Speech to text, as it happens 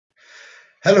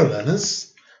Hello,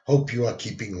 learners. Hope you are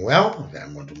keeping well.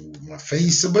 I'm going to move my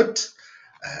face a bit.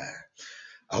 Uh,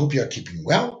 I hope you are keeping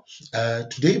well.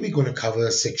 Today, we're going to cover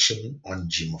a section on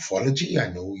geomorphology.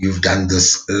 I know you've done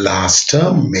this last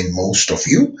term, and most of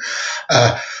you,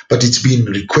 but it's been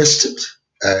requested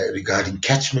regarding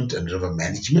catchment and river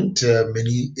management.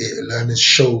 Many learners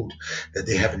showed that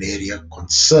they have an area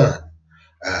concern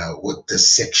with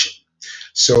this section.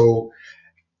 So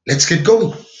let's get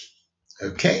going.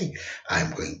 Okay,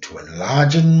 I'm going to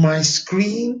enlarge my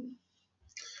screen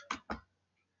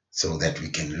so that we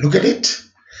can look at it.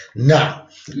 Now,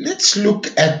 let's look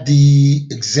at the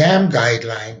exam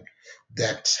guideline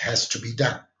that has to be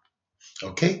done.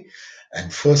 Okay,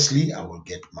 and firstly, I will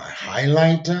get my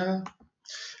highlighter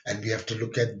and we have to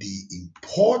look at the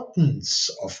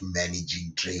importance of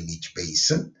managing drainage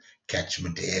basin,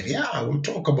 catchment area. I will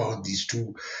talk about these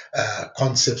two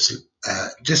concepts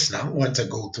just now once I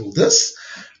go through this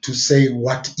to say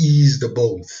what is the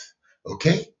both.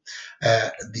 Okay,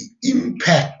 the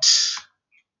impact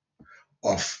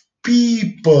of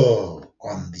people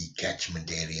on the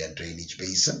catchment area and drainage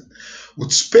basin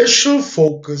with special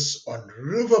focus on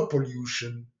river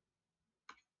pollution,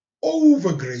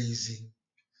 overgrazing,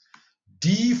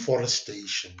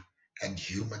 deforestation, and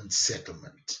human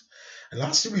settlement. And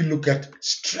lastly, we look at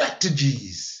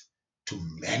strategies to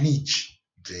manage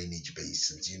drainage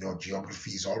basins. You know,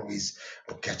 geography is always,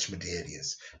 or catchment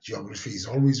areas, geography is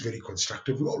always very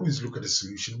constructive. We always look at a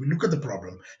solution. We look at the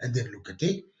problem and then look at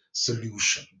a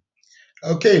solution.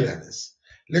 Okay, learners,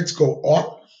 let's go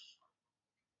on.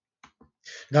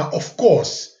 Now, of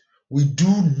course, we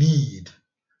do need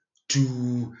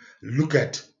to look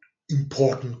at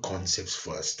important concepts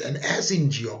first. And as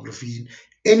in geography, in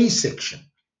any section,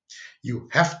 you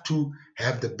have to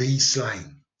have the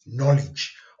baseline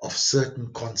knowledge of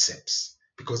certain concepts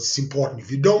because it's important.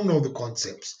 If you don't know the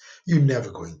concepts, you're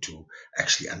never going to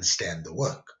actually understand the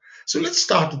work. So let's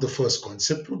start with the first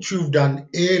concept, which you've done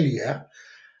earlier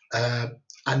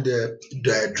under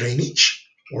the drainage.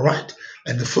 All right.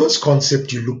 And the first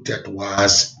concept you looked at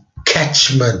was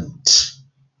catchment.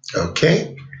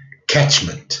 Okay,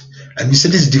 catchment. And we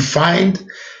said it's defined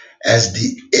as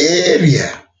the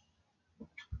area,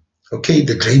 okay,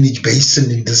 the drainage basin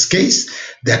in this case,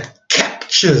 that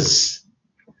captures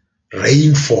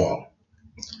rainfall,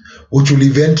 which will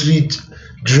eventually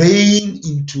drain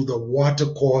into the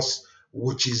watercourse,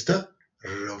 which is the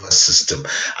river system.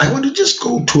 I want to just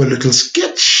go to a little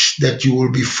sketch that you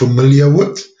will be familiar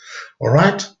with. All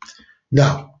right.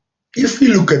 Now, if we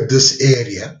look at this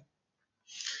area,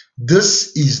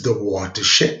 this is the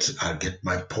watershed. I'll get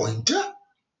my pointer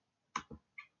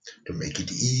to make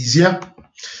it easier.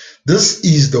 This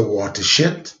is the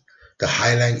watershed, the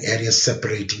highline area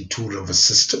separating two river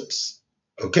systems.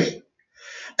 Okay?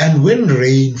 And when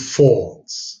rain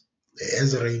falls,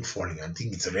 there's a rain falling. I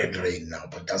think it's red rain now,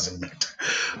 but doesn't matter.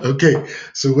 Okay,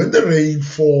 so when the rain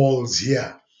falls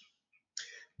here,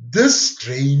 this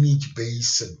drainage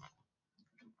basin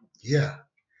here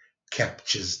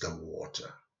captures the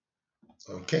water.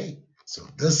 Okay, so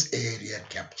this area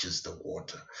captures the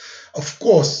water. Of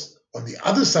course, on the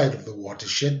other side of the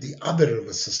watershed, the other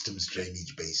river system's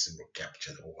drainage basin will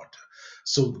capture the water.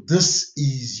 So this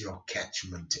is your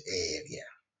catchment area,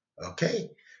 okay,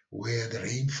 where the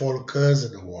rainfall occurs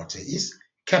and the water is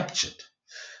captured.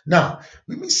 Now,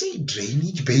 when we say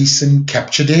drainage basin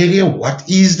captured area, what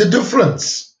is the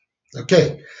difference?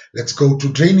 Okay, let's go to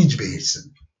drainage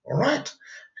basin. All right,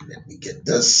 and let me get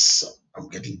this. I'm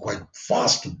getting quite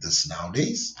fast with this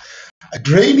nowadays. A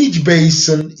drainage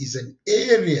basin is an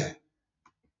area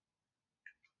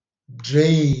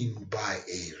drained by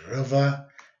a river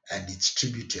and its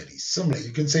tributaries. Similar,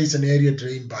 you can say it's an area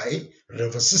drained by a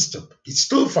river system. It's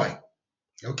still fine.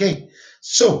 Okay,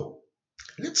 so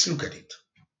let's look at it.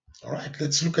 All right,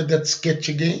 let's look at that sketch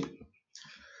again.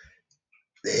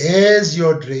 There's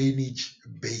your drainage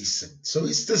basin. So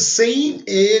it's the same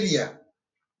area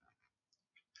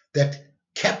that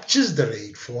captures the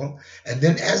rainfall, and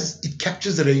then as it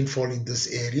captures the rainfall in this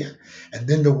area, and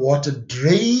then the water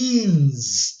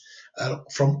drains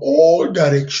from all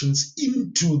directions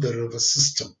into the river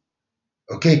system.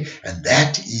 Okay, and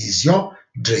that is your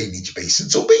drainage basin.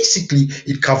 So basically,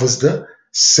 it covers the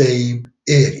same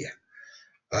area.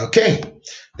 Okay,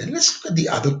 then let's look at the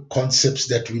other concepts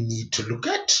that we need to look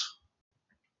at.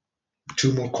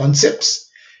 Two more concepts.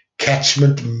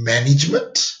 Catchment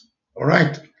management. All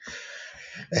right.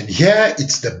 And here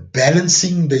it's the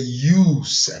balancing the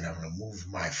use. And I'm going to move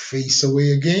my face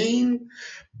away again.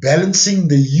 Balancing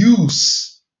the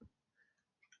use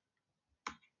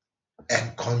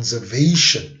and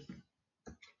conservation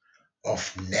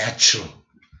of natural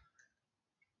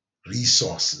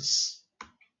resources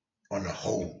on a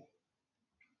whole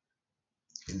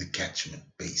in the catchment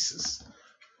basis.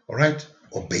 All right,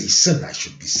 or basin, I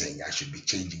should be saying. I should be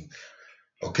changing.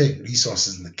 Okay,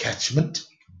 resources in the catchment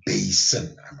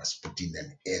basin. I must put in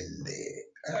an N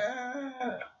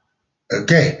there.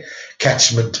 Okay,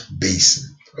 catchment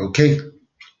basin. Okay,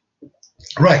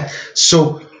 right.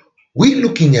 So we're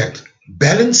looking at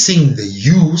balancing the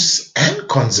use and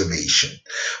conservation.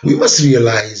 We must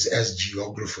realize as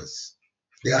geographers,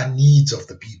 there are needs of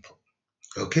the people.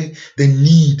 Okay, they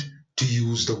need to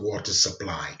use the water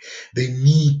supply. They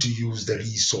need to use the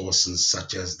resources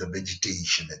such as the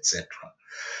vegetation, etc.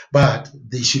 But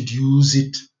they should use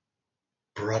it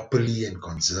properly and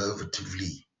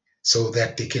conservatively so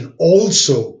that they can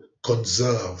also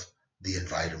conserve the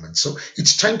environment. So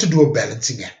it's trying to do a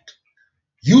balancing act.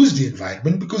 Use the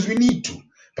environment because we need to.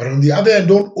 But on the other hand,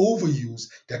 don't overuse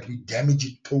that we damage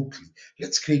it totally.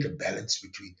 Let's create a balance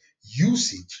between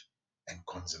usage and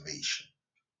conservation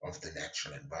of the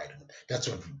natural environment. That's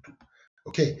what we do.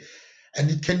 Okay. And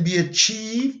it can be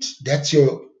achieved. That's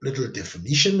your little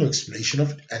definition or explanation of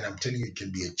it. And I'm telling you, it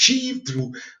can be achieved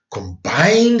through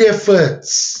combined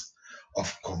efforts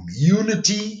of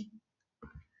community,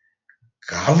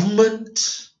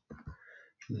 government,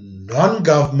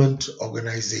 non-government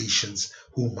organizations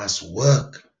who must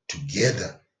work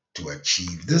together to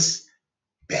achieve this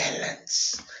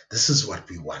balance. This is what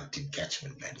we want in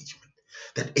catchment management,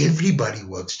 that everybody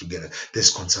works together.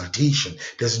 There's consultation,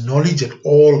 there's knowledge at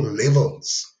all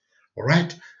levels, all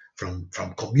right? From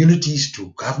communities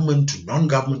to government to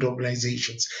non-government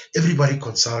organizations, everybody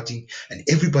consulting and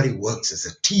everybody works as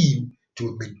a team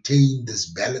to maintain this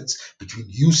balance between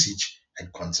usage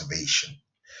and conservation.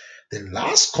 The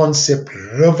last concept,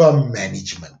 river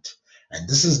management. And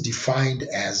this is defined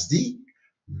as the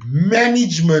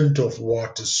management of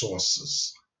water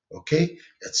sources. Okay,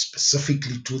 it's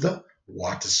specifically to the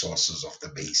water sources of the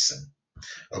basin.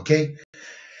 Okay,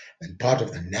 and part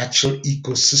of the natural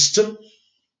ecosystem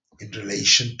in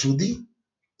relation to the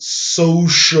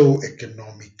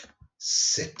socio-economic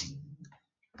setting.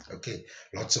 Okay,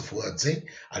 lots of words, eh?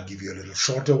 I'll give you a little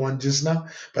shorter one just now,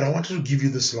 but I wanted to give you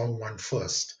this long one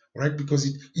first, right? Because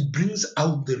it brings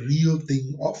out the real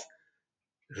thing of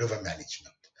river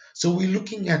management. So we're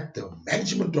looking at the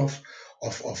management of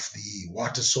the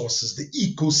water sources, the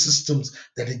ecosystems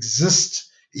that exist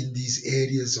in these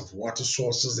areas of water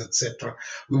sources, etc.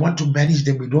 We want to manage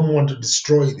them. We don't want to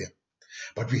destroy them.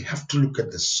 But we have to look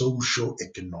at the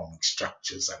socio-economic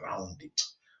structures around it.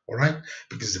 All right?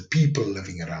 Because the people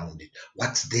living around it,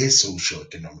 what's their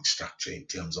socio-economic structure in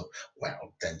terms of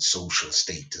wealth and social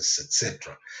status,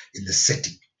 etc., in the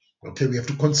setting. Okay, we have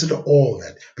to consider all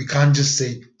that. We can't just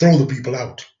say throw the people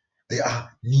out. There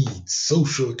are needs,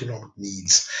 socio-economic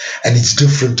needs, and it's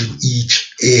different in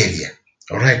each area.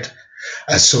 All right.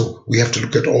 So we have to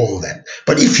look at all that.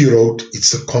 But if you wrote,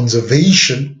 it's the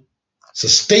conservation,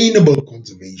 sustainable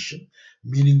conservation,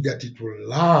 meaning that it will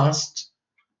last,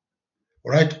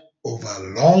 all right, over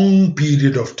a long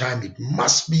period of time. It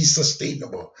must be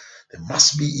sustainable. There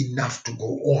must be enough to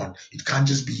go on. It can't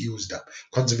just be used up.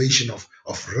 Conservation of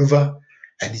river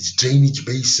and its drainage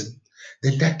basin,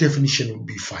 then that definition would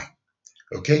be fine,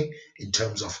 okay, in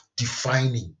terms of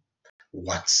defining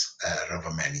what's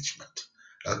river management.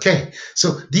 Okay,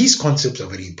 so these concepts are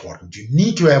very important. You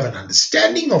need to have an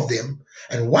understanding of them.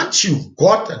 And once you've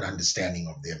got an understanding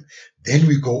of them, then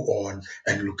we go on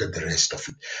and look at the rest of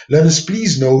it. Learners,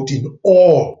 please note in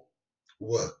all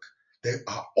work, there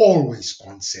are always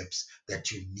concepts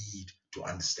that you need to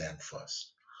understand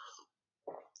first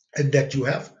and that you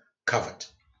have covered.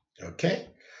 Okay,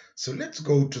 so let's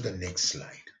go to the next slide.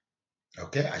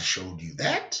 Okay, I showed you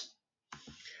that.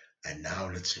 And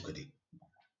now let's look at it.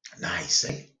 Nice,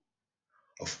 eh?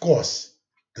 Of course,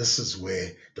 this is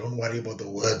where, don't worry about the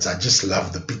words. I just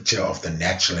love the picture of the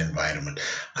natural environment.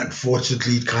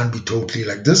 Unfortunately, it can't be totally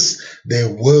like this. There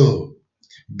will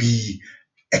be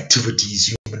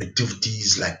activities, human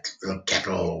activities like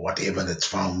cattle, whatever that's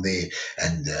found there,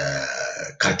 and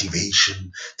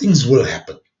cultivation. Things will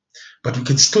happen, but we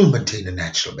can still maintain a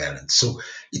natural balance. So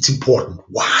it's important.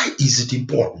 Why is it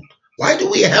important? Why do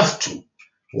we have to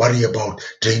worry about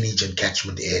drainage and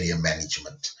catchment area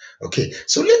management? Okay,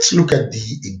 so let's look at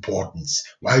the importance.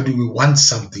 Why do we want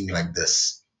something like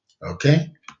this?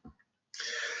 Okay,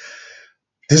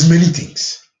 there's many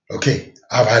things. Okay,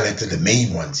 I've highlighted the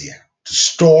main ones here. To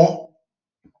store,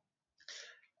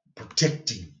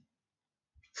 protecting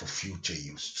for future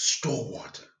use, to store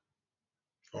water.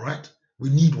 All right, we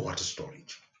need water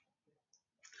storage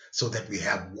so that we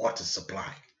have water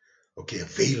supply, okay,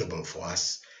 available for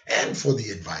us and for the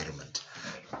environment.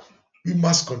 We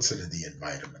must consider the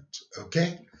environment.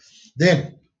 Okay.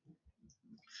 Then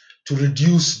to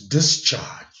reduce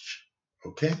discharge.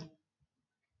 Okay.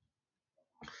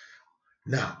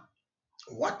 Now,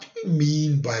 what do we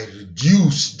mean by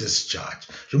reduce discharge?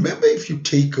 Remember, if you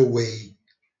take away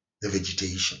the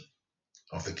vegetation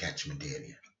of the catchment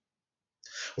area,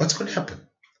 what's going to happen?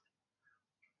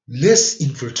 Less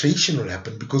infiltration will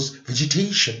happen because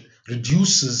vegetation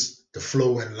reduces the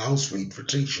flow and allows for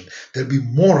infiltration. There'll be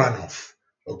more runoff.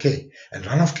 Okay. And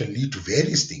runoff can lead to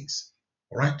various things.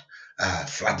 All right.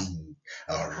 Flooding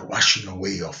or washing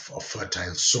away of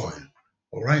fertile soil.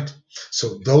 All right.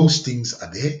 So those things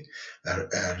are there.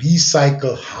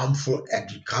 Recycle harmful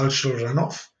agricultural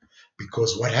runoff,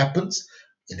 because what happens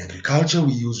in agriculture,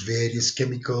 we use various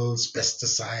chemicals,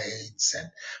 pesticides, and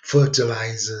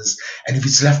fertilizers. And if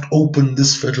it's left open,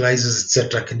 this fertilizers,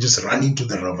 etc., can just run into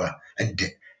the river and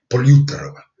pollute the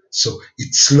river. So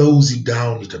it slows it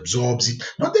down, it absorbs it.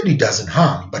 Not that it doesn't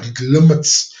harm, but it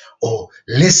limits or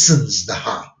lessens the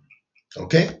harm.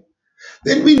 Okay?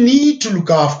 Then we need to look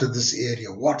after this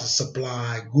area, water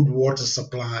supply, good water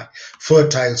supply,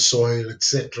 fertile soil,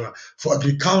 etc., for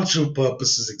agricultural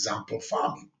purposes, example,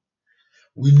 farming.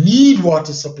 We need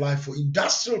water supply for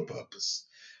industrial purpose.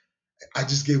 I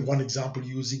just gave one example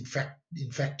using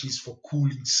in factories for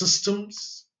cooling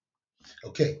systems.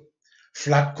 Okay.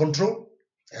 Flood control,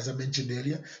 as I mentioned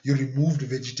earlier, you remove the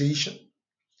vegetation,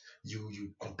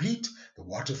 you complete, the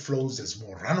water flows, there's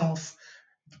more runoff,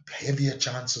 heavier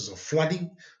chances of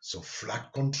flooding, so flood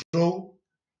control.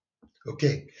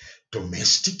 Okay.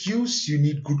 Domestic use, you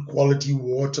need good quality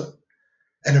water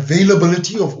and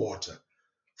availability of water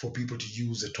for people to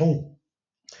use at home.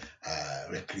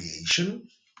 Recreation,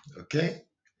 okay,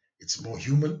 it's more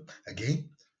human again,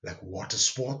 like water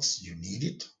sports, you need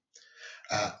it.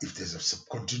 If there's a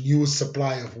continuous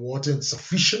supply of water and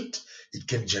sufficient, it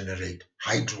can generate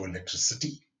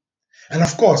hydroelectricity. And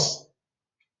of course,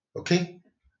 okay,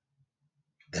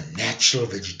 the natural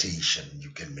vegetation you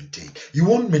can maintain. You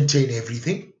won't maintain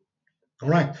everything, all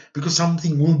right, because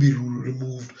something will be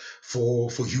removed for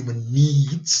human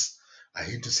needs. I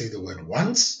hate to say the word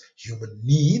once, human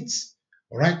needs.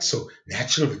 All right, so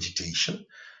natural vegetation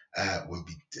will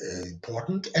be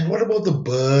important. And what about the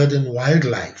bird and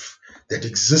wildlife that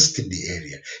exist in the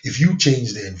area? If you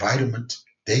change the environment,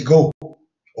 they go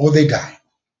or they die.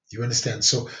 You understand?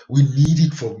 So we need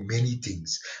it for many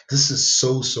things. This is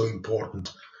so, so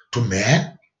important to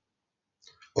man,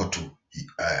 or to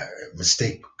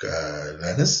mistake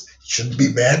learners. It shouldn't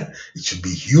be man, it should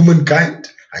be humankind.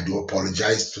 I do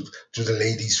apologize to the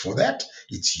ladies for that.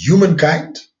 It's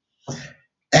humankind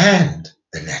and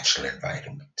the natural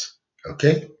environment.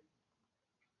 Okay?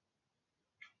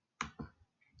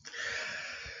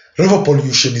 River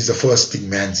pollution is the first thing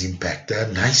man's impact.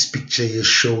 A nice picture here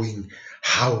showing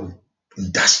how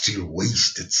industrial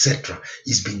waste, etc.,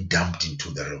 is being dumped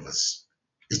into the rivers.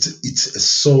 It's a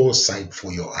sore sight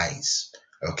for your eyes.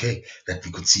 Okay, that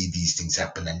we could see these things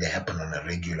happen, and they happen on a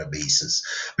regular basis.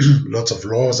 Lots of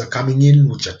laws are coming in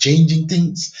which are changing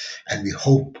things, and we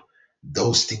hope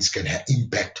those things can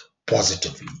impact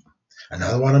positively.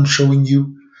 Another one I'm showing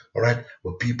you, all right,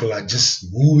 where people are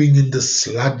just moving in the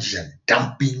sludge and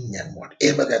dumping and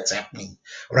whatever that's happening,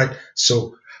 all right.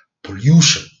 So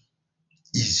pollution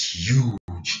is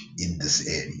huge in these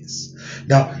areas.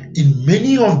 Now, in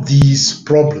many of these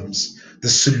problems, the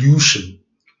solution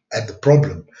and the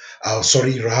problem,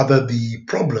 the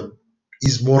problem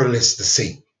is more or less the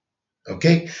same.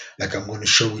 Okay, like I'm going to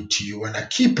show it to you, and I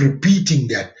keep repeating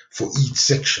that for each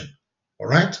section. All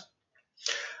right.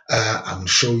 I'm going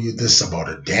to show you this about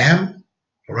a dam.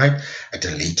 All right. At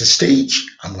a later stage,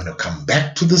 I'm going to come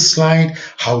back to the slide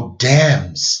how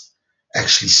dams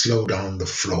actually slow down the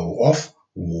flow of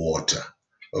water,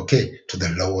 okay, to the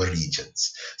lower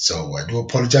regions. So I do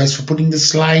apologize for putting the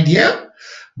slide here,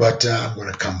 but I'm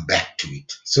going to come back to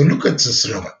it. So look at this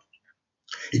river.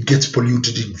 It gets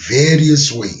polluted in various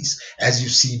ways, as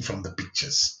you've seen from the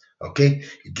pictures. Okay,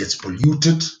 it gets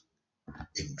polluted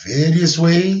in various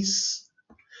ways,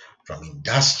 from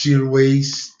industrial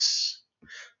waste,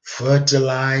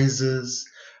 fertilizers,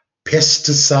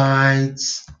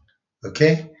 pesticides,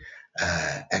 okay,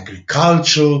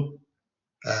 agricultural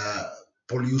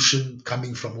pollution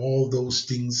coming from all those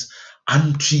things,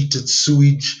 untreated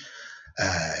sewage,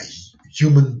 uh,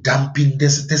 human dumping.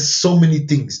 There's so many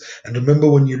things. And remember,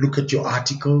 when you look at your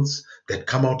articles that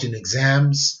come out in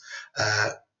exams,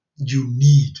 you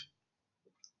need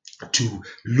to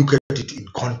look at it in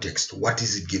context. What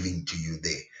is it giving to you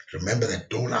there? Remember that,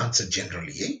 don't answer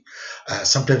generally.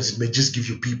 Sometimes it may just give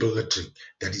you people littering.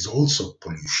 That is also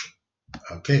pollution.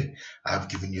 Okay, I've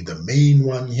given you the main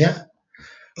one here.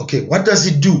 Okay, what does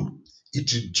it do?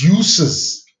 It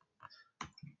reduces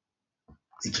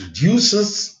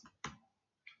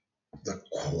the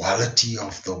quality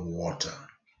of the water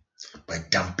by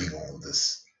dumping all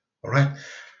this. All right,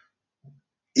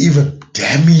 even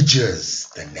damages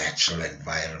the natural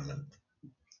environment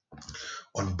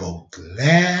on both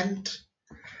land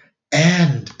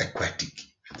and aquatic.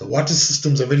 The water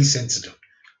systems are very sensitive,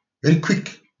 very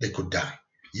quick, they could die.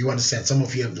 You understand, some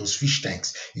of you have those fish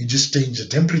tanks. You just change the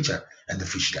temperature and the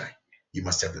fish die. You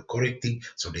must have the correct thing,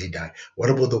 so they die. What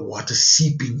about the water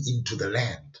seeping into the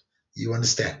land? You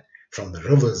understand, from the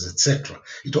rivers, etc.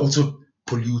 It also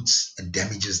pollutes and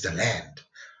damages the land.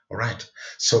 All right,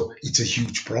 so it's a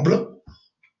huge problem.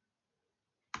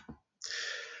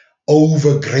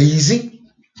 Overgrazing,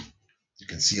 you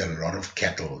can see a lot of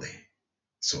cattle there.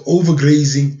 So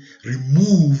overgrazing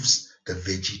removes the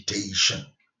vegetation,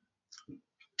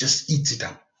 just eats it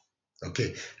up,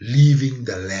 okay, leaving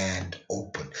the land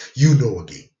open. You know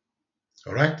again,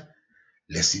 all right?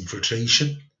 Less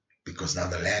infiltration because now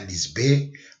the land is bare,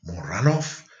 more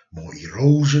runoff, more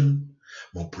erosion,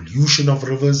 more pollution of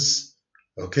rivers,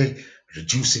 okay,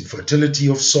 reducing fertility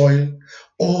of soil.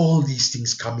 All these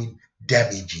things come in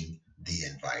damaging the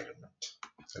environment,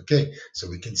 okay? So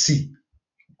we can see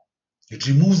it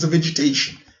removes the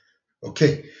vegetation,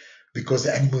 okay, because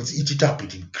the animals eat it up.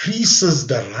 It increases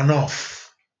the runoff,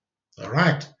 all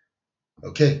right,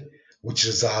 okay, which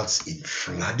results in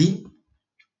flooding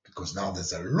because now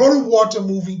there's a lot of water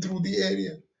moving through the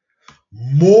area,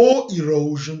 more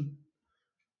erosion,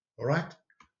 all right,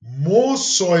 more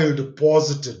soil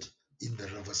deposited in the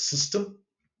river system,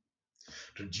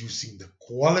 reducing the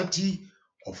quality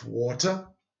of water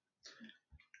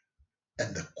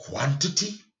and the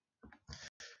quantity,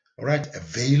 all right,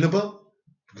 available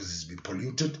because it's been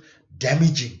polluted,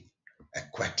 damaging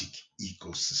aquatic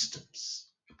ecosystems.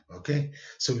 Okay,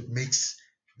 so it makes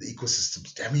the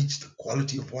ecosystems damaged, the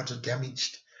quality of water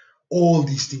damaged, all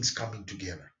these things coming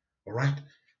together, all right,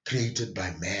 created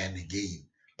by man again,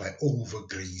 by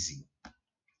overgrazing.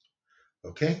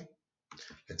 Okay,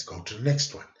 let's go to the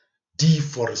next one.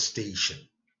 Deforestation,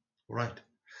 all right,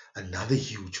 another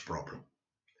huge problem.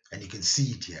 And you can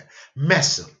see it here.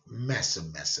 Massive,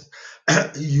 massive, massive.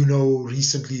 You know,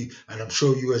 recently, and I'm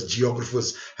sure you as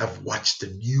geographers have watched the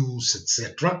news,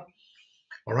 etc.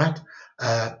 All right.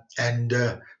 And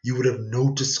you would have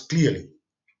noticed clearly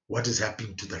what is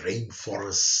happening to the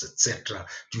rainforests, etc.,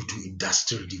 due to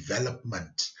industrial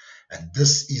development. And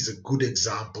this is a good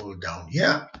example down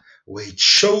here where it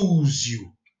shows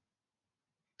you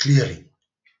clearly,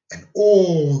 and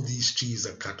all these trees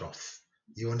are cut off.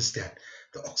 You understand?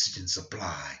 The oxygen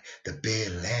supply, the bare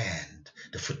land,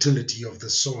 the fertility of the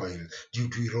soil due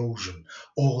to erosion,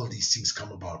 all these things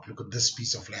come about. Look at this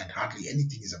piece of land, hardly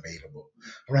anything is available.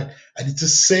 All right, and it's the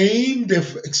same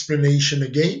explanation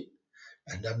again,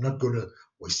 and I'm not going to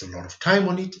waste a lot of time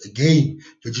on it. Again,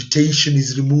 vegetation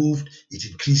is removed, it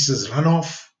increases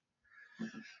runoff,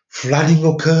 flooding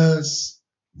occurs,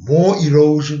 more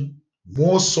erosion,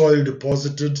 more soil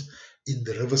deposited in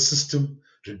the river system,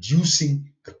 reducing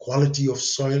the quality of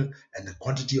soil and the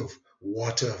quantity of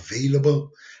water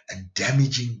available and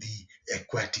damaging the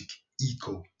aquatic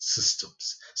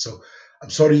ecosystems. So I'm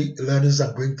sorry, learners,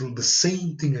 I'm going through the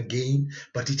same thing again,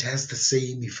 but it has the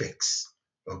same effects.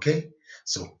 Okay?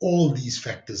 So all these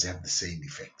factors have the same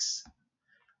effects.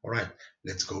 All right,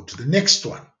 let's go to the next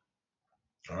one.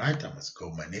 All right, I must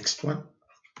go my next one.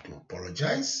 To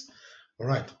apologize. All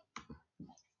right.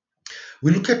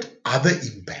 We look at other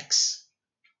impacts.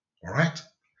 All right.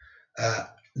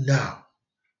 Now,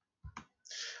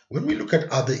 when we look at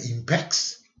other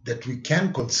impacts that we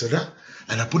can consider,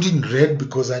 and I put in red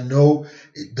because I know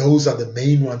those are the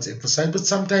main ones emphasized, but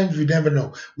sometimes we never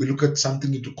know. We look at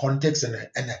something into context, and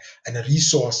a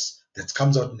resource that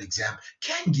comes out in an exam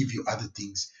can give you other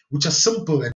things which are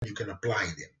simple and you can apply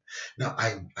them. Now,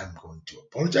 I'm going to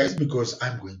apologize because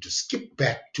I'm going to skip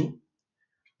back to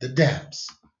the dams.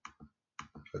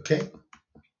 Okay?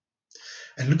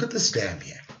 And look at this dam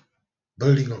here.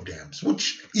 Building of dams,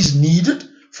 which is needed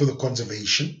for the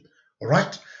conservation, all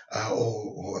right,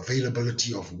 or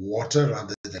availability of water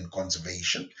rather than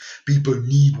conservation. People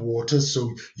need water,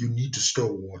 so you need to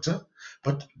store water.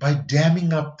 But by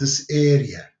damming up this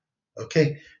area,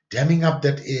 okay, damming up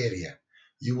that area,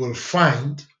 you will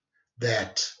find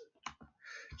that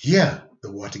here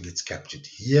the water gets captured.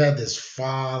 Here there's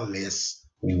far less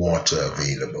water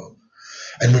available.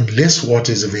 And when less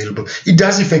water is available, it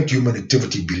does affect human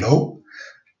activity below,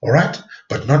 all right,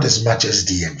 but not as much as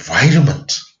the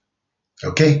environment.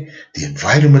 Okay, the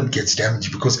environment gets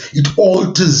damaged because it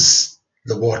alters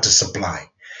the water supply.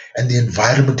 and the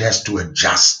environment has to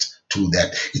adjust to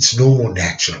that. It's no more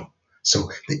natural.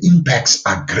 So the impacts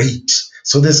are great.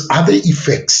 So there's other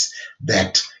effects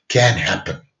that can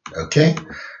happen. Okay,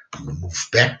 I'm going to move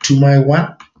back to my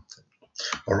one.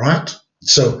 All right.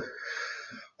 So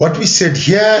what we said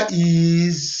here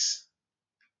is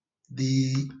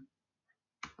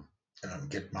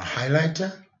get my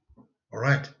highlighter. All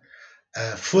right.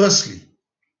 Firstly,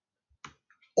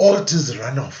 alters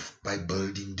runoff by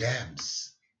building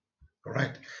dams. All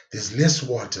right. There's less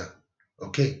water.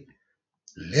 Okay.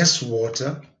 Less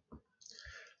water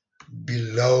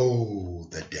below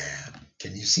the dam.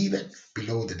 Can you see that?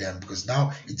 Below the dam, because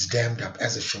now it's dammed up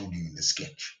as I showed you in the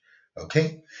sketch.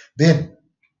 Okay. Then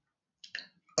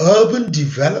urban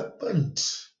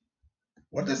development.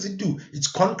 What does it do?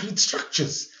 It's concrete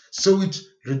structures. So it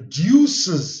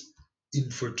reduces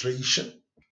infiltration.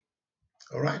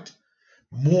 All right.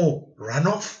 More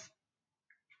runoff.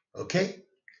 Okay.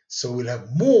 So we'll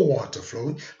have more water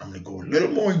flowing. I'm going to go a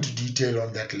little more into detail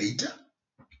on that later.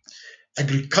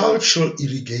 Agricultural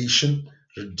irrigation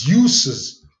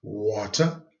reduces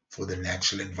water for the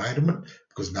natural environment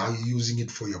because now you're using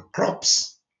it for your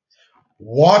crops.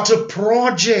 Water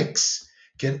projects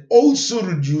can also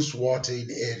reduce water in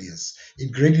areas.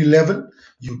 In grade 11,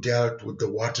 you dealt with the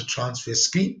water transfer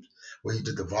scheme, where you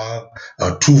did the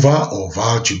Tuva or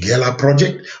Val Tugela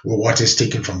project, where water is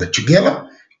taken from the Tugela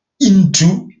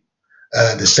into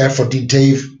the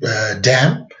Stratford-Dintave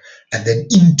Dam and then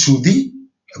into the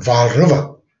Vaal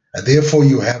River. And therefore,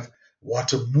 you have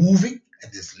water moving,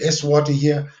 and there's less water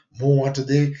here, more water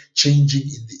there, changing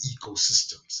in the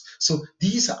ecosystems. So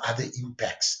these are other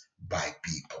impacts by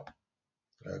people.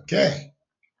 Okay,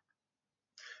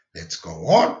 let's go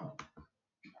on.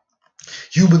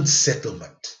 Human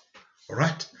settlement. All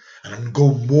right, and I'm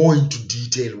going to go more into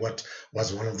detail what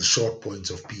was one of the short points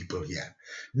of people here.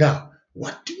 Now,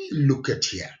 what do we look at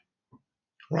here?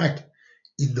 Right,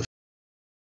 in the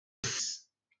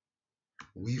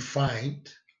we find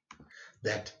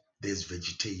that there's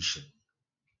vegetation.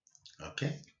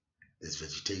 Okay, there's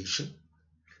vegetation.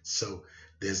 So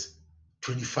there's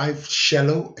 25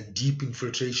 shallow and deep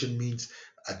infiltration means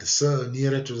at the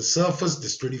nearer to the surface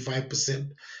there's 25%,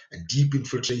 and deep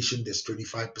infiltration there's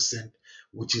 25%,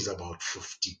 which is about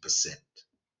 50%.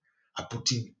 I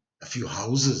put in a few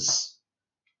houses.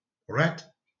 All right,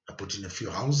 I put in a few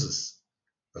houses.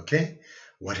 Okay,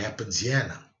 what happens here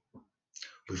now?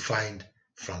 We find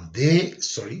from there,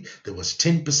 there was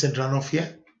 10% runoff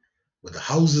here. With the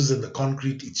houses and the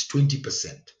concrete, it's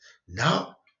 20%.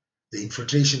 Now, the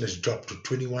infiltration has dropped to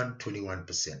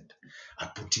 21%. I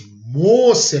put in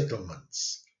more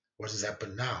settlements. What has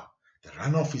happened now? The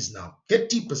runoff is now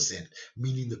 30%,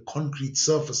 meaning the concrete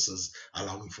surfaces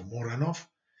allowing for more runoff.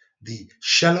 The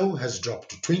shallow has dropped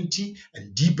to 20,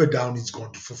 and deeper down it's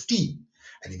gone to 15.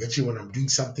 And eventually, when I'm doing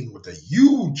something with a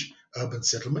huge urban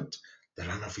settlement, the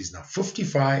runoff is now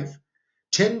 55,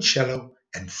 10 shallow,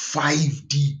 and 5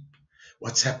 deep.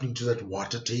 What's happening to that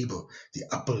water table, the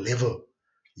upper level?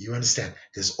 You understand?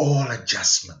 There's all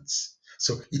adjustments.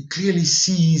 So it clearly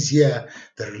sees here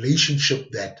the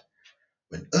relationship that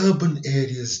when urban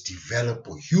areas develop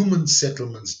or human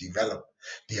settlements develop,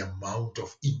 the amount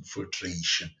of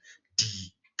infiltration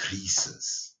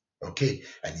decreases. Okay,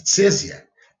 and it says here,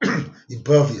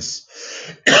 impervious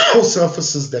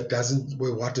surfaces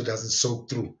where water doesn't soak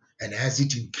through, and as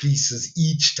it increases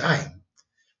each time,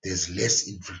 there's less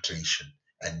infiltration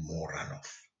and more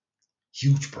runoff.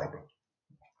 Huge problem.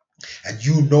 And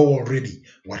you know already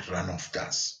what runoff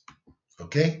does.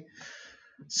 Okay?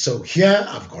 So here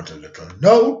I've got a little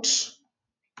note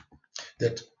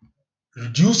that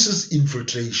reduces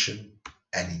infiltration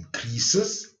and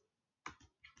increases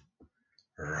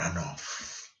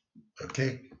runoff.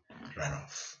 Okay?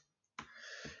 Runoff.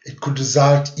 It could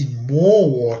result in more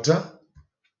water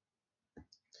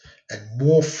and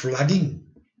more flooding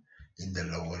in the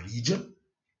lower region.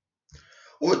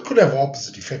 Or it could have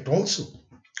opposite effect also.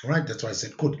 Right? That's why I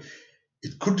said could.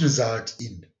 It could result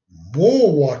in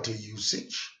more water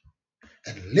usage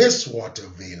and less water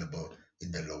available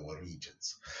in the lower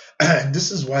regions. And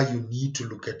this is why you need to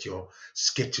look at your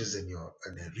sketches and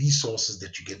the resources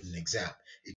that you get in an exam.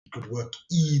 It could work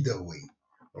either way,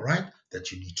 all right,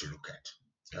 that you need to look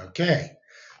at. Okay,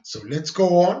 so let's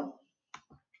go on.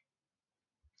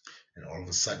 And all of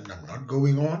a sudden, I'm not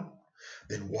going on.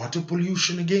 Then water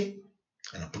pollution again.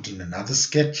 And I put in another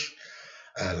sketch.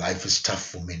 Life is tough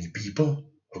for many people,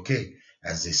 okay,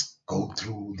 as they go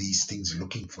through these things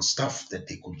looking for stuff that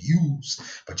they could use.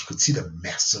 But you could see the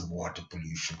massive water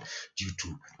pollution due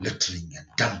to littering and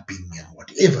dumping and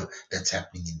whatever that's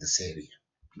happening in this area.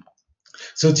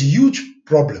 So it's a huge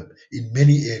problem in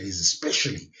many areas,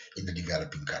 especially in the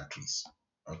developing countries.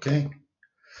 Okay,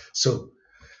 so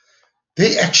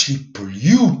they actually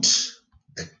pollute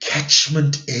the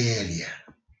catchment area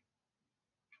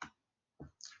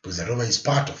because the river is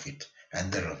part of it,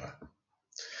 and the river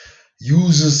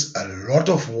uses a lot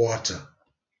of water.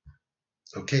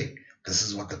 Okay, this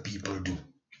is what the people do.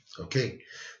 Okay,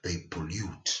 they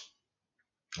pollute.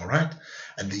 All right,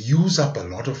 and they use up a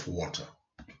lot of water.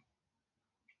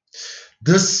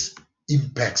 This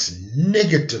impacts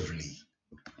negatively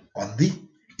on the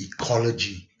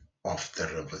ecology of the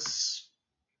rivers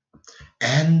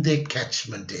and their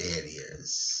catchment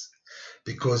areas.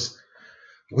 Because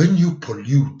when you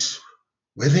pollute,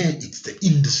 whether it's the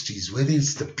industries, whether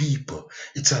it's the people,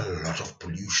 it's a lot of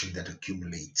pollution that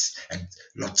accumulates and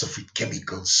lots of it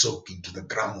chemicals soak into the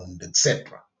ground,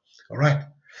 etc. All right.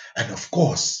 And of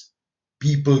course,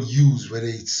 people use, whether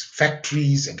it's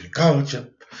factories,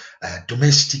 agriculture,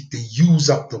 domestic, they use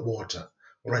up the water.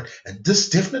 All right. And this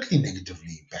definitely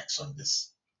negatively impacts on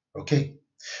this. Okay.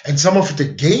 And some of it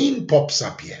again pops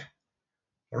up here.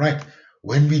 All right.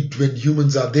 When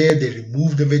humans are there, they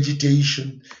remove the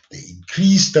vegetation, they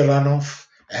increase the runoff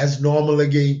as normal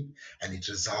again, and it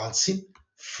results in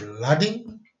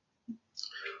flooding,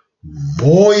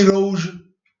 more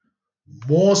erosion,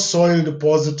 more soil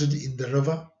deposited in the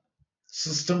river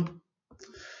system.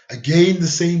 Again, the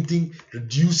same thing,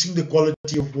 reducing the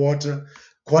quality of water,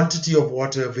 quantity of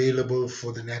water available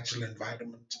for the natural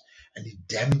environment, and it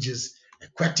damages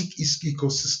aquatic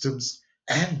ecosystems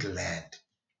and land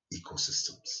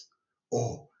ecosystems,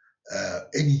 or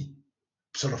any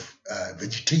sort of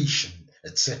vegetation,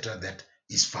 etc., that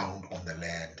is found on the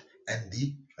land and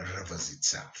the rivers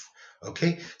itself.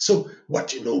 Okay, so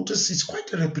what you notice is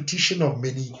quite a repetition of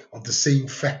many of the same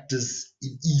factors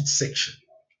in each section.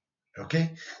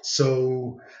 Okay,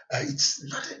 so it's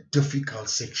not a difficult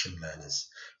section, learners.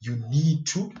 You need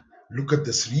to look at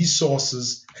these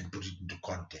resources and put it into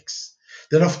context.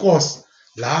 Then, of course,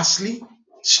 lastly,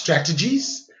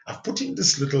 strategies. I've put in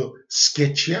this little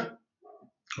sketch here.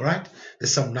 All right,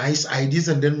 there's some nice ideas,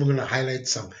 and then we're going to highlight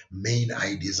some main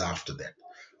ideas after that.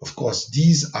 Of course,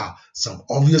 these are some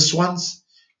obvious ones.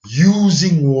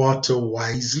 Using water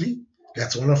wisely,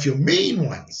 that's one of your main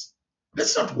ones.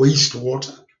 Let's not waste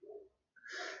water.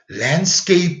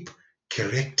 Landscape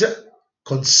character,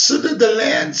 consider the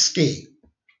landscape.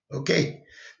 Okay,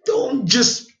 don't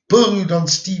just build on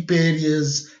steep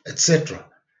areas, etc.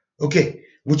 Okay,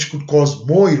 which could cause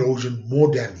more erosion,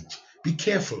 more damage. Be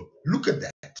careful, look at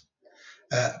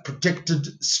that.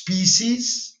 Protected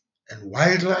species and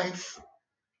wildlife.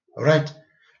 All right,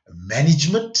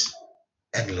 management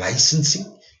and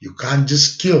licensing. You can't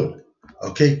just kill.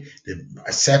 Okay,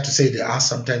 it's sad to say there are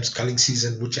sometimes culling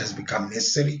season which has become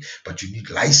necessary, but you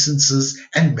need licenses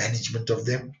and management of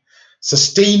them.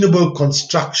 Sustainable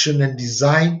construction and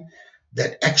design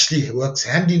that actually works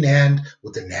hand in hand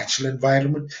with the natural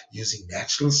environment, using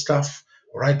natural stuff,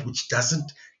 all right, which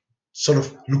doesn't sort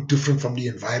of look different from the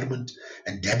environment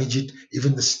and damage it.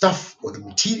 Even the stuff or the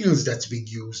materials that's being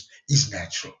used is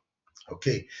natural.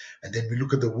 Okay, and then we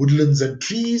look at the woodlands and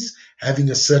trees, having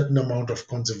a certain amount of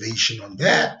conservation on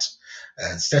that,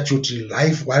 statutory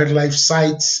wildlife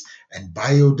sites and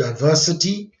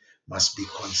biodiversity must be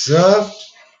conserved.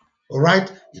 All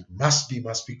right, it must be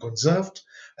conserved.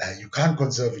 You can't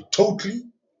conserve it totally.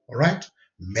 All right,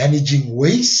 managing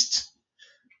waste.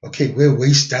 Okay, where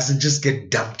waste doesn't just get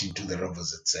dumped into the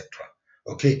rivers, etc.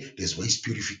 Okay, there's waste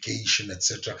purification,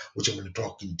 etc., which I'm going to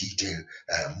talk in detail,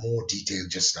 more detail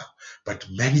just now. But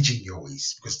managing your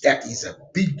waste, because that is a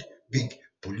big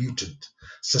pollutant.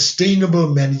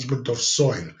 Sustainable management of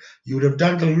soil. You would have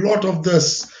done a lot of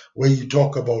this where you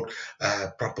talk about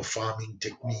proper farming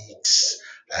techniques,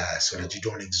 so that you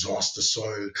don't exhaust the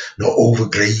soil, no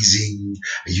overgrazing,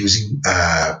 using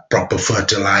proper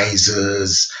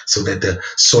fertilizers so that the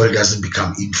soil doesn't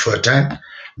become infertile,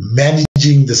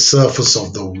 managing the surface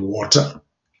of the water.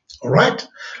 All right,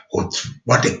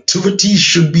 what activities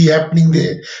should be happening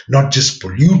there, not just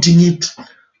polluting it.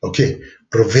 Okay,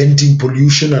 preventing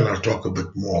pollution, and I'll talk a bit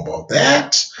more about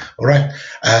that. All right,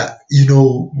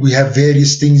 we have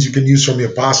various things you can use from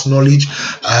your past knowledge,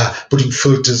 putting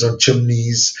filters on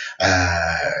chimneys,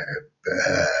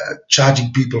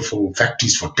 charging people for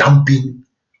factories for dumping.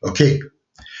 Okay,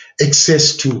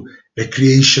 access to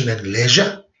recreation and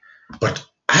leisure, but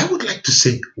I would like to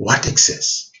say, what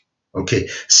excess? Okay,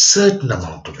 certain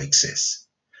amount of excess.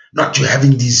 Not you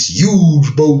having these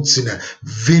huge boats in a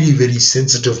very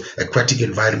sensitive aquatic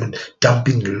environment,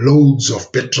 dumping loads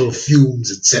of petrol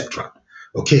fumes, etc.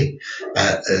 Okay,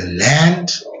 land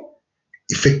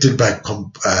affected by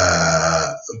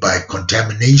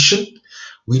contamination.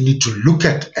 We need to look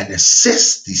at and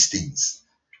assess these things.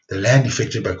 The land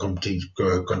affected by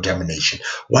contamination,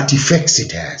 what effects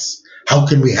it has, how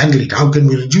can we handle it, how can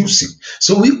we reduce it.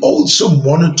 So we're also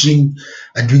monitoring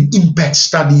and doing impact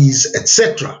studies,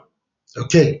 etc.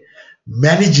 Okay,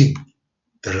 managing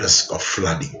the risk of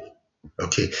flooding.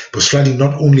 Okay, because flooding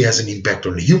not only has an impact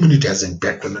on the human, it has an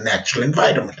impact on the natural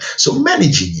environment. So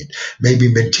managing it,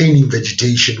 maybe maintaining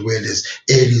vegetation where there's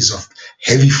areas of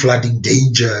heavy flooding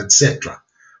danger, etc.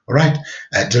 All right,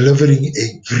 delivering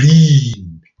a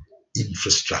green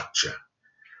infrastructure.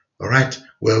 All right,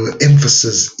 where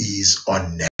emphasis is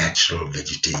on natural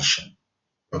vegetation.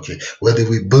 Okay, whether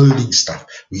we're building stuff,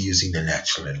 we're using the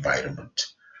natural environment.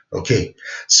 Okay,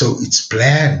 so it's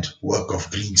planned work of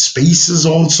green spaces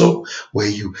also, where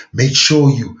you make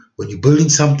sure when you're building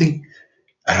something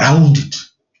around it,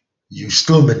 you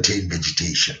still maintain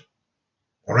vegetation.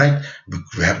 All right,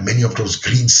 we have many of those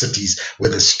green cities where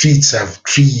the streets have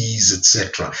trees,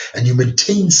 etc., and you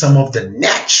maintain some of the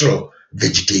natural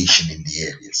vegetation in the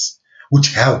areas,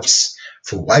 which helps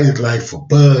for wildlife, for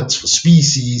birds, for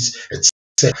species,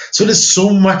 etc. So there's so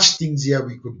much things here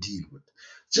we could deal with.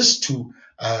 Just to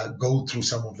go through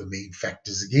some of the main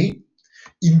factors again.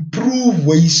 Improve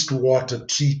wastewater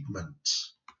treatment.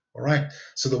 All right,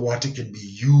 so the water can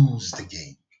be used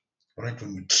again. All right,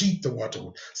 when we treat the water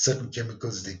with certain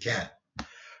chemicals, they can.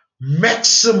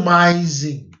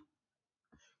 Maximizing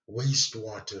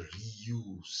wastewater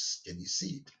reuse. Can you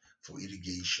see it? For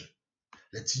irrigation.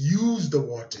 Let's use the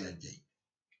water again.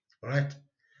 All right,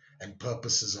 and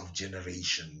purposes of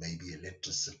generation, maybe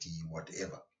electricity,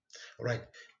 whatever. All right,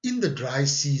 in the dry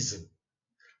season,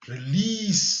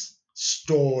 release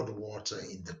stored water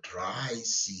in the dry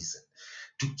season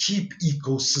to keep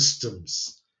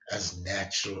ecosystems as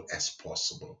natural as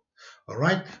possible. All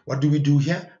right, what do we do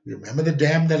here? Remember the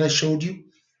dam that I showed you?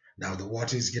 Now the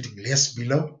water is getting less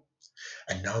below,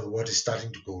 and now the water is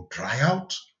starting to go dry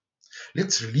out.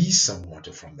 Let's release some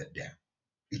water from the dam.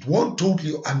 It won't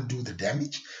totally undo the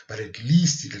damage, but at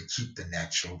least it'll keep the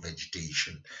natural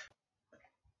vegetation.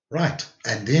 Right,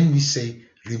 and then we say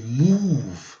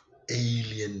remove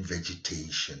alien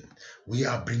vegetation. We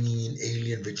are bringing in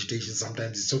alien vegetation.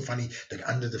 Sometimes it's so funny that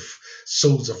under the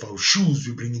soles of our shoes,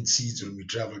 we bring in seeds when we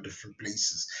travel different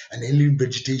places. And alien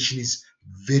vegetation is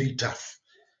very tough.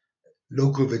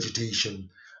 Local vegetation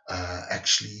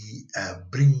actually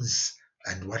brings,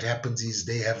 and what happens is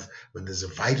they have, when there's a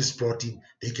virus brought in,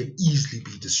 they can easily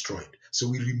be destroyed. So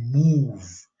we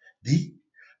remove the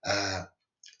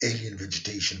alien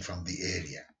vegetation from the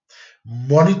area.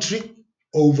 Monitoring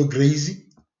overgrazing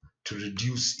to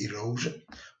reduce erosion.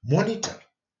 Monitor.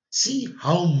 See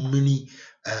how many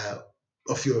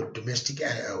of your domestic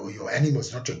or your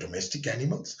animals, not your domestic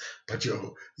animals, but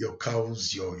your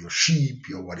cows, your sheep,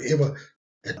 your whatever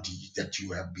that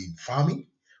you have been farming.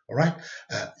 All right.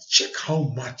 Check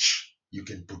how much you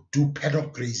can put. Do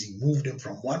paddock grazing. Move them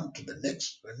from one to the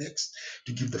next,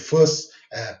 to give the first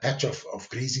patch of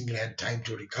grazing land time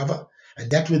to recover, and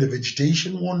that way the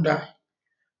vegetation won't die.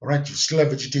 All right, you still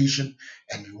have vegetation,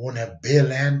 and you won't have bare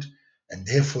land, and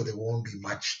therefore there won't be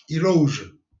much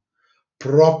erosion.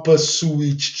 Proper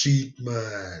sewage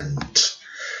treatment.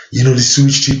 You know, the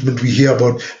sewage treatment, we hear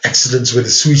about accidents where the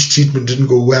sewage treatment didn't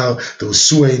go well, there was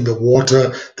sewer in the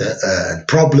water, the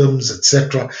problems,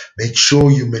 etc. Make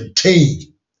sure you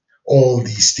maintain all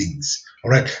these things, all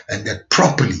right, and that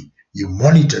properly you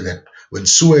monitor that when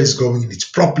sewer is going in, it's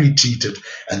properly treated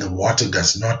and the water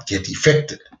does not get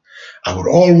affected. I would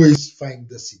always find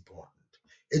this important.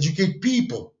 Educate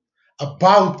people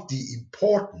about the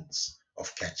importance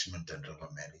of catchment and river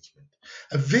management.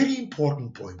 A very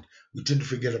important point we tend to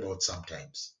forget about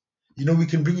sometimes. You know, we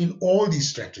can bring in all these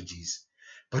strategies,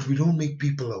 but we don't make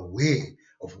people aware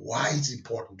of why it's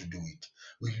important to do it.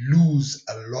 We lose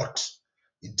a lot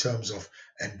in terms of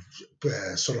and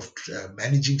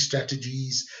managing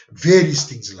strategies, various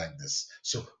things like this.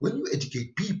 So when you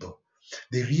educate people,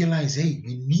 they realize, hey,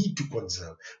 we need to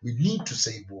conserve, we need to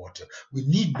save water, we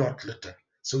need not litter.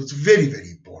 So it's very, very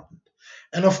important.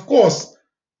 And of course,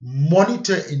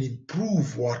 monitor and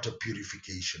improve water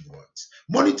purification works.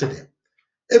 Monitor them.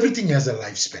 Everything has a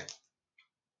lifespan.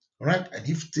 All right. And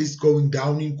if it is going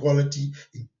down in quality,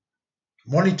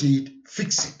 monitor it,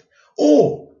 fix it,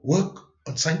 or work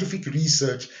on scientific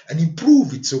research and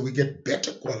improve it so we get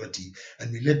better quality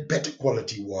and we let better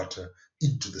quality water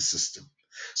into the system.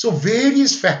 So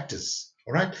various factors.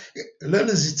 All right,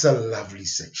 learners, it's a lovely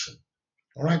section.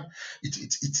 All right,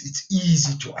 it's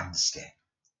easy to understand.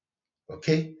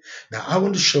 Okay, now I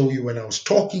want to show you when I was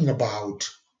talking about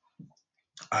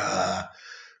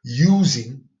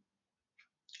using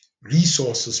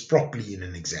resources properly in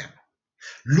an exam.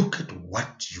 Look at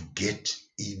what you get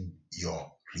in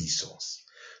your resource.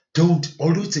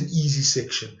 Although it's an easy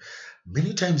section,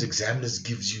 many times examiners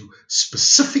gives you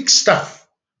specific stuff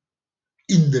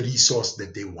in the resource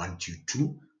that they want you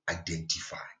to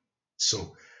identify.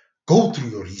 So go through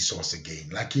your resource again,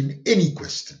 like in any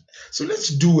question. So let's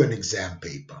do an exam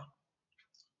paper,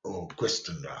 or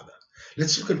question rather.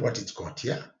 Let's look at what it's got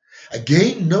here.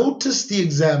 Again, notice the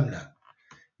examiner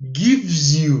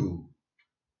gives you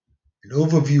an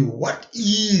overview. What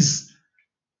is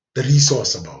the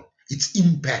resource about? Its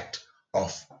impact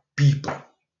of people.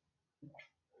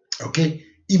 Okay,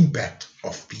 impact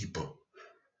of people.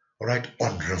 All right,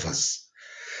 on rivers.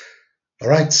 All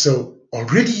right, so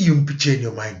already you picture in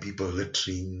your mind people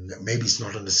littering. Maybe it's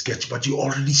not on the sketch, but you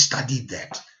already studied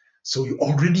that. So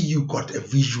you got a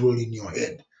visual in your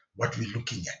head what we're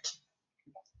looking at.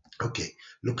 Okay,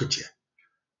 look at here.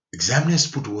 Examiners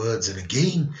put words, and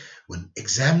again, when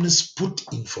examiners put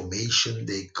information,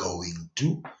 they're going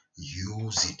to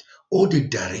use it, or they're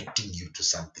directing you to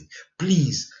something.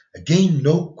 Please, again,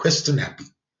 no question happy.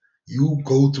 You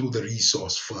go through the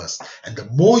resource first, and the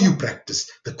more you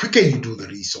practice, the quicker you do the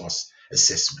resource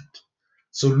assessment.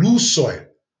 So loose soil.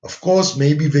 Of course,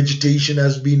 maybe vegetation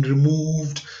has been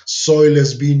removed, soil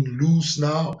has been loose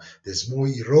now, there's more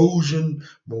erosion,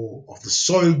 more of the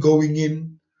soil going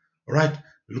in. All right,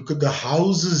 look at the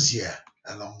houses here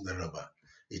along the river.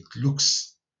 It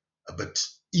looks a bit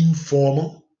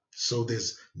informal, so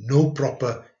there's no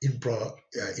proper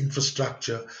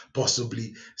infrastructure,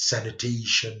 possibly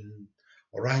sanitation,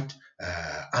 all right,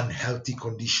 unhealthy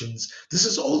conditions. This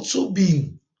is also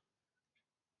being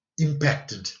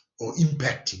impacted or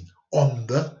impacting on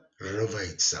the river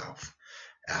itself.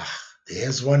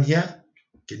 There's one here.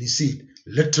 Can you see it?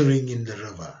 Littering in the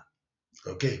river.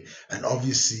 Okay, and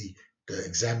obviously the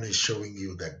examiner is showing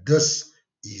you that this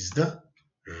is the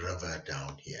river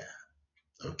down here.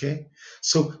 Okay,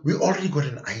 so we already got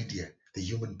an idea. The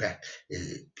human back,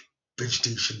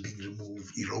 vegetation being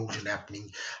removed, erosion happening,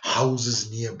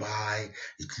 houses nearby.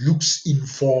 It looks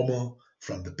informal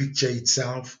from the picture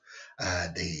itself.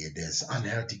 There's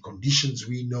unhealthy conditions.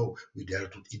 We know we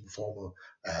dealt with informal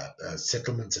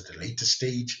settlements at a later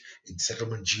stage in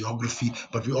settlement geography,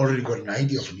 but we already got an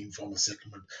idea of an informal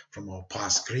settlement from our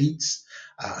past grades.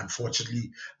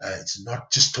 Unfortunately, it's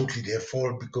not just totally their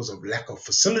fault because of lack of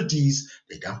facilities,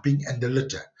 the dumping and the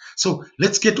litter. So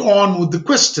let's get on with the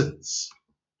questions.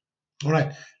 All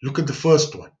right, look at the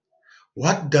first one.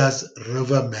 What does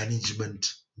river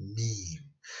management mean?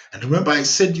 And remember, I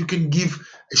said you can give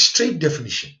a straight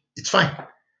definition. It's fine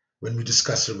when we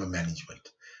discuss river management.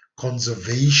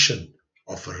 Conservation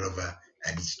of a river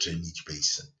and its drainage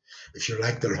basin. If you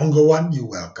like the longer one, you're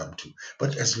welcome to.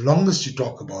 But as long as you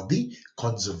talk about the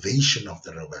conservation of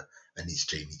the river and its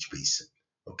drainage basin,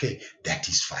 okay, that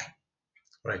is fine.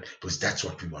 Right, because that's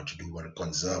what we want to do. We want to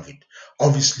conserve it.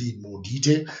 Obviously, in more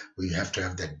detail, we have to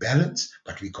have that balance,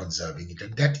 but we're conserving it,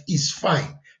 and that is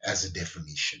fine as a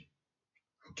definition.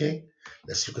 Okay,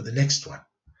 let's look at the next one.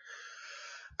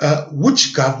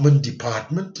 Which government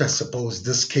department, I suppose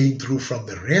this came through from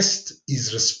the rest,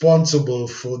 is responsible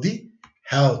for the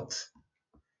health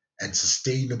and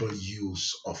sustainable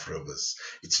use of rivers?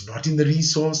 It's not in the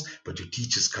resource, but your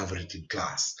teachers cover it in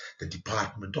class. The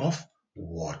Department of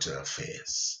Water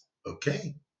Affairs.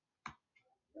 Okay.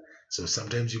 So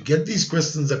sometimes you get these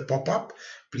questions that pop up.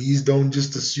 Please don't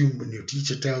just assume when your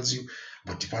teacher tells you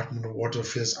about Department of Water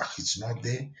Affairs, it's not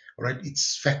there. All right.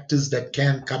 It's factors that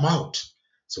can come out.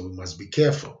 So we must be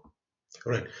careful.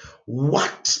 All right.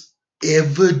 What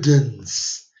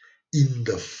evidence in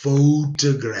the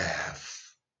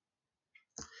photograph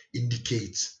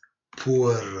indicates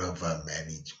poor river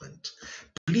management?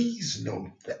 Please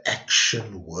note the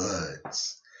action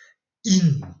words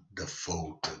in the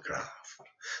photograph.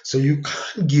 So you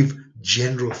can't give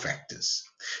general factors.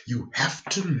 You have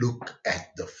to look at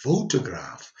the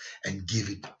photograph and give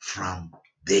it from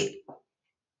there.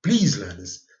 Please,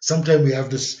 learners, sometimes we have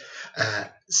this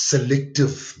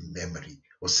selective memory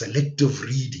or selective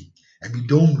reading, and we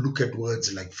don't look at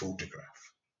words like photograph.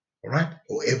 All right,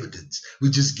 or evidence.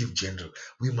 We just give general.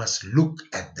 We must look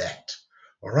at that.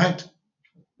 All right.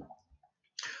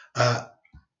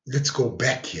 Let's go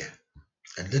back here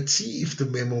and let's see if the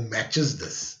memo matches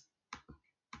this.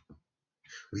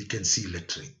 We can see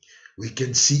littering. We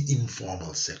can see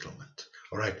informal settlement.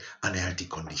 All right, unhealthy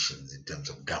conditions in terms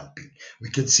of dumping. We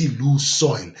can see loose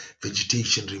soil,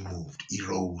 vegetation removed,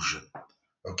 erosion.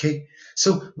 Okay,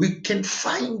 so we can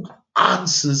find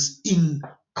answers in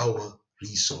our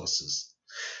resources.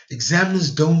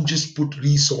 Examiners don't just put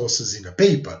resources in a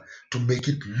paper to make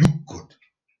it look good.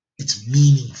 It's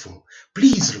meaningful.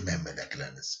 Please remember that,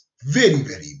 learners. Very,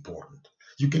 very important.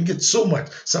 You can get so much.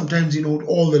 Sometimes,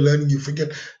 all the learning you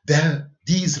forget.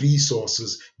 These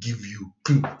resources give you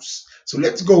clues. So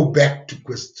let's go back to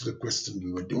the question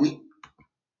we were doing.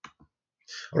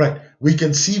 All right. We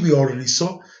can see we already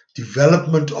saw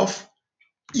development of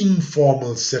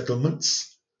informal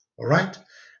settlements. All right.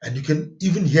 And you can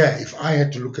even hear, if I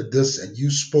had to look at this and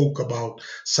you spoke about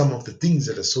some of the things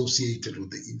that are associated with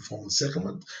the informal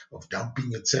settlement of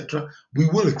dumping, etc., we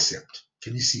will accept.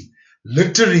 Can you see?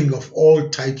 Littering of all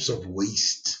types of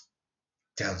waste,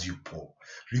 tells you poor.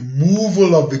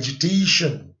 Removal of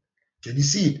vegetation. Can you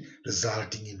see it?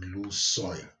 Resulting in loose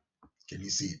soil. Can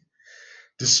you see it?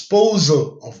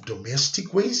 Disposal of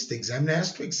domestic waste. The examiner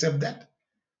has to accept that,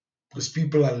 because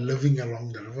people are living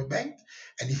along the riverbank.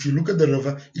 And if you look at the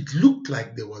river, it looked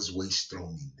like there was waste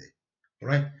thrown in there,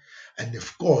 right? And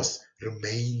of course,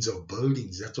 remains of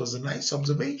buildings. That was a nice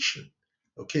observation.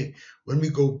 Okay, when we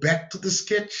go back to the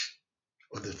sketch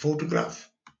or the photograph,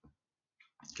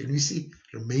 can we see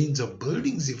remains of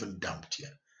buildings even dumped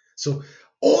here? So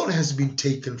all has been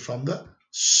taken from the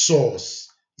source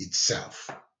itself.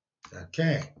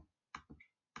 Okay,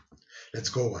 let's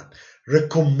go on.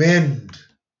 Recommend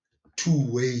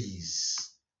 2 ways,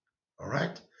 all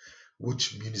right,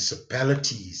 which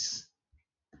municipalities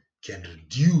can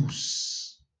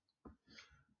reduce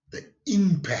the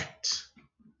impact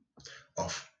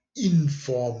of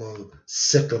informal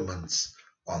settlements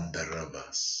on the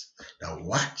rivers. Now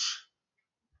watch.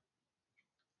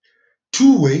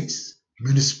 2 ways.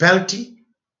 Municipality,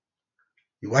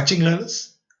 you're watching,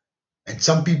 learners, and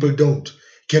some people don't,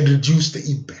 can reduce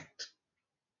the impact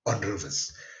on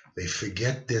rivers. They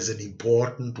forget there's an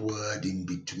important word in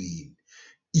between.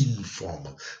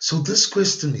 Informal. So this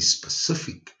question is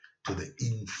specific to the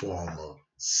informal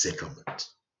settlement.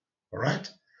 All right?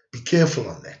 Be careful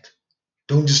on that.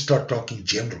 Don't just start talking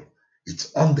general.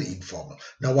 It's on the informal.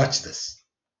 Now watch this.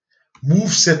 Move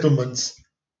settlements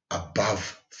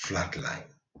above flood line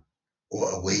or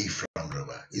away from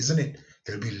river, isn't it?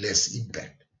 There'll be less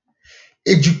impact.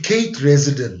 Educate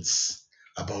residents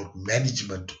about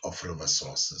management of river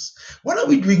sources. What are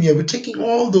we doing here? We're taking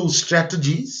all those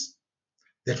strategies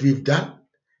that we've done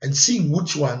and seeing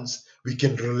which ones we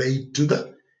can relate to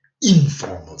the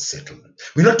informal settlement.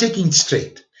 We're not taking it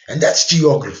straight, and that's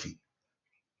geography.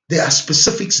 There are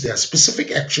specifics, there are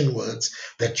specific action words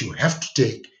that you have to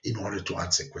take in order to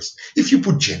answer a question. If you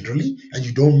put generally and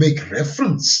you don't make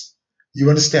reference, you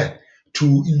understand,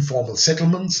 to informal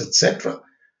settlements, etc.,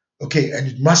 okay, and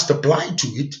it must apply to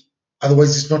it,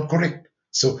 otherwise it's not correct.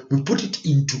 So we put it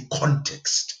into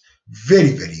context.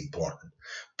 Very, very important.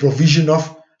 Provision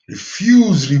of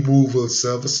refuse removal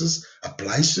services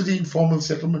applies to the informal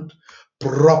settlement.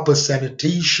 Proper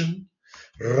sanitation,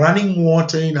 running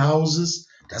water in houses,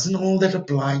 doesn't all that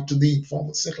apply to the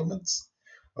informal settlements?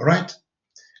 All right?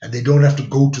 And they don't have to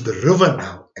go to the river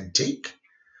now and take.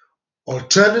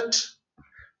 Alternate,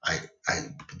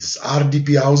 this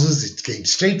RDP houses, it came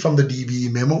straight from the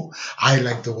DBE memo. I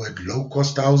like the word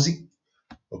low-cost housing.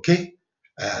 Okay?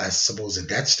 I suppose at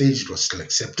that stage it was still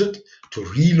accepted to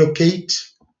relocate,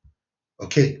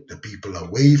 okay, the people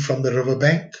away from the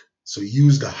riverbank. So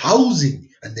use the housing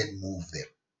and then move them.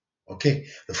 Okay,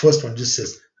 the first one just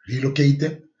says relocate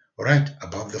them, all right,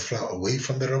 above the flood, away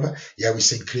from the river. Yeah, we're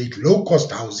saying create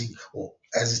low-cost housing, or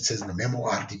as it says in the memo,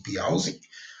 RDP housing,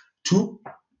 to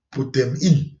put them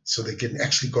in so they can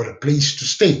actually got a place to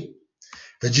stay.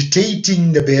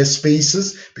 Vegetating the bare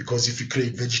spaces, because if you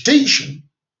create vegetation,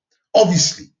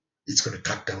 obviously it's going to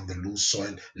cut down the loose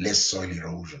soil, less soil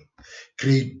erosion.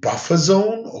 Create buffer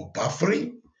zone or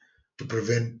buffering to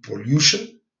prevent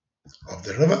pollution of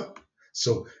the river.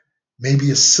 So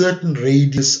maybe a certain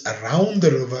radius around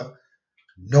the river,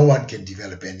 no one can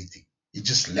develop anything. It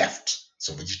just left,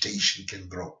 so vegetation can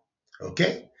grow.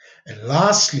 Okay? And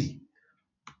lastly,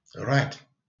 all right,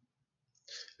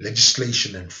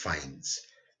 legislation and fines.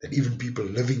 That even people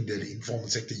living in the informal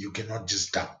sector, you cannot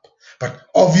just dump. But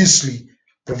obviously,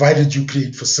 provided you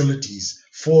create facilities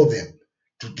for them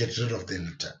to get rid of their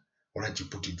litter. All right, you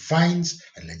put in fines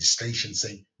and legislation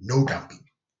saying no dumping.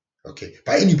 Okay,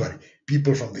 by anybody,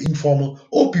 people from the informal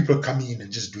or people coming in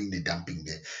and just doing the dumping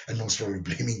there, and most probably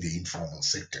blaming the informal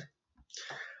sector.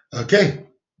 Okay,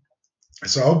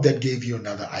 so I hope that gave you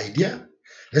another idea.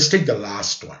 Let's take the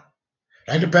last one.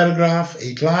 Write a paragraph,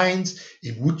 8 lines,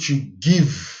 in which you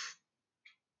give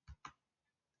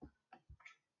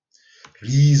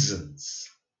reasons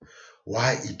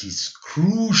why it is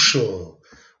crucial,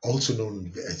 also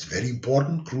known as very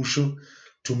important, crucial,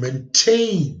 to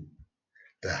maintain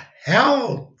the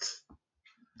health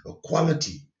or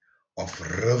quality of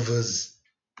rivers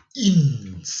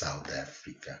in South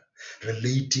Africa,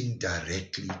 relating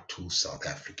directly to South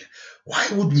Africa. Why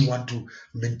would we want to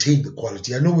maintain the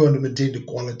quality? I know we want to maintain the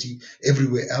quality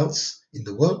everywhere else in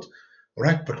the world, all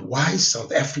right? But why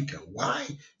South Africa? Why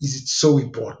is it so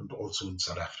important also in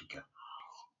South Africa?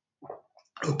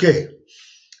 Okay,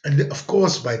 and of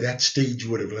course, by that stage,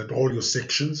 you would have learned all your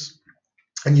sections.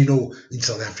 And you know, in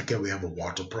South Africa, we have a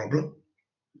water problem.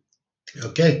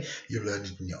 Okay, you learn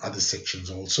it in your other sections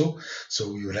also.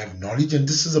 So you will have knowledge, and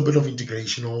this is a bit of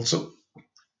integration also.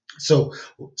 So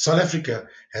South Africa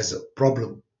has a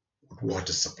problem with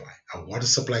water supply. Our water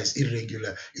supply is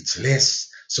irregular, it's less.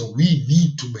 So we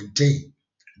need to maintain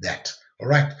that. All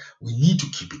right, we need to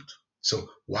keep it. So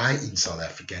why in South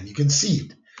Africa? And you can see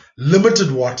it.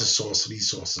 Limited water source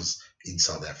resources in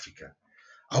South Africa.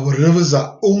 Our rivers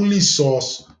are only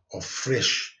source of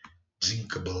fresh,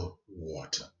 drinkable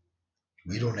water.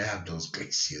 We don't have those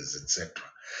glaciers,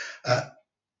 etc.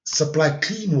 Supply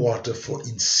clean water for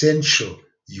essential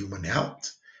human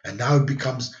health, and now it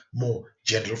becomes more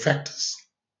general factors.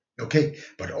 Okay,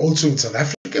 but also in South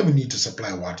Africa, we need to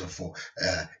supply water for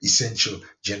essential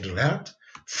general health.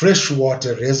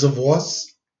 Freshwater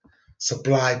reservoirs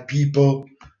supply people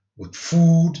with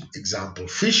food, example,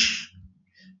 fish.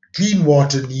 Clean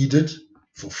water needed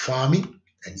for farming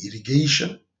and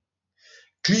irrigation.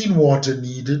 Clean water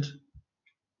needed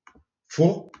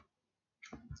for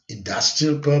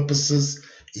industrial purposes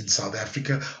in South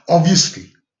Africa.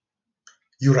 Obviously,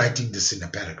 you're writing this in a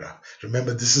paragraph.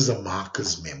 Remember, this is a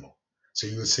marker's memo. So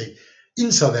you will say,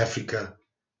 in South Africa,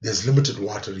 there's limited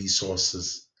water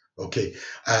resources. Okay,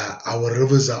 our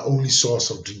rivers are only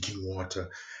source of drinking water.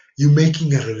 You're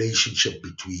making a relationship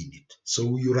between it.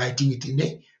 So you're writing it in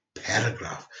a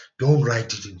paragraph. Don't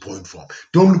write it in point form.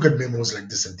 Don't look at memos like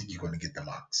this and think you're going to get the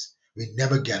marks. We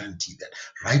never guarantee that.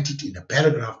 Write it in a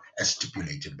paragraph as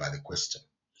stipulated by the question.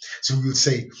 So we will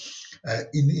say,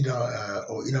 in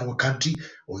our country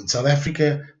or in South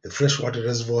Africa, the freshwater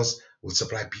reservoirs will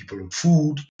supply people with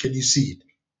food. Can you see it?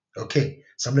 Okay.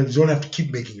 Sometimes you don't have to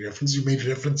keep making reference. You made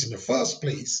reference in the first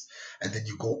place, and then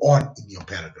you go on in your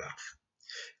paragraph.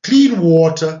 Clean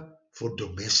water for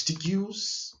domestic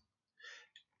use.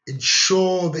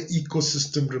 Ensure the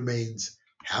ecosystem remains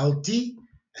healthy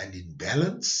and in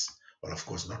balance. Well, of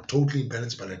course, not totally in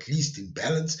balance, but at least in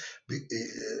balance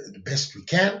the best we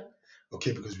can.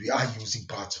 Okay, because we are using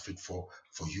parts of it for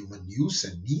human use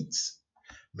and needs.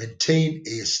 Maintain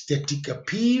a aesthetic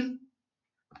appeal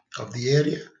of the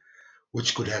area,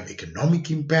 which could have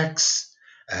economic impacts,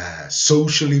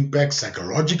 social impacts,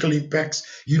 psychological impacts.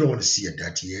 You don't want to see a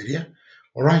dirty area.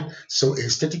 All right. So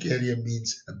aesthetic area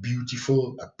means a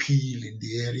beautiful appeal in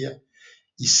the area,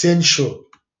 essential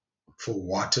for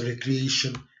water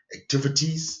recreation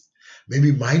activities,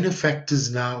 maybe minor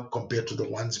factors now compared to the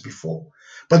ones before,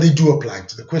 but they do apply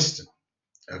to the question.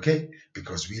 Okay,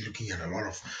 because we're looking at a lot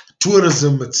of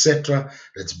tourism, etc.,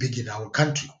 that's big in our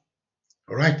country.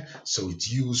 All right, so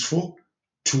it's used for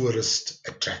tourist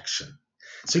attraction.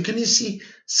 So can you see,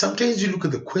 sometimes you look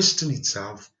at the question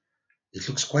itself, it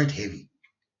looks quite heavy,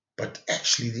 but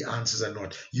actually the answers are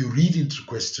not. You read into the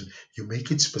question, you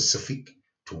make it specific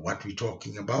to what we're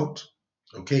talking about.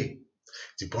 Okay,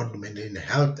 it's important to maintain the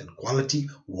health and quality.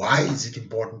 Why is it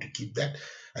important to keep that?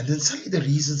 And then suddenly the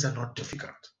reasons are not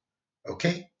difficult.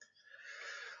 Okay.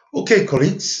 Okay,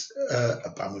 colleagues,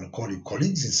 I'm going to call you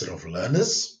colleagues instead of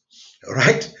learners, all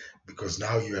right? Because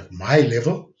now you're at my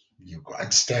level, your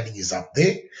understanding is up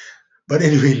there. But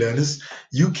anyway, learners,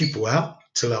 you keep well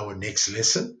till our next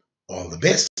lesson. All the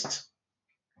best.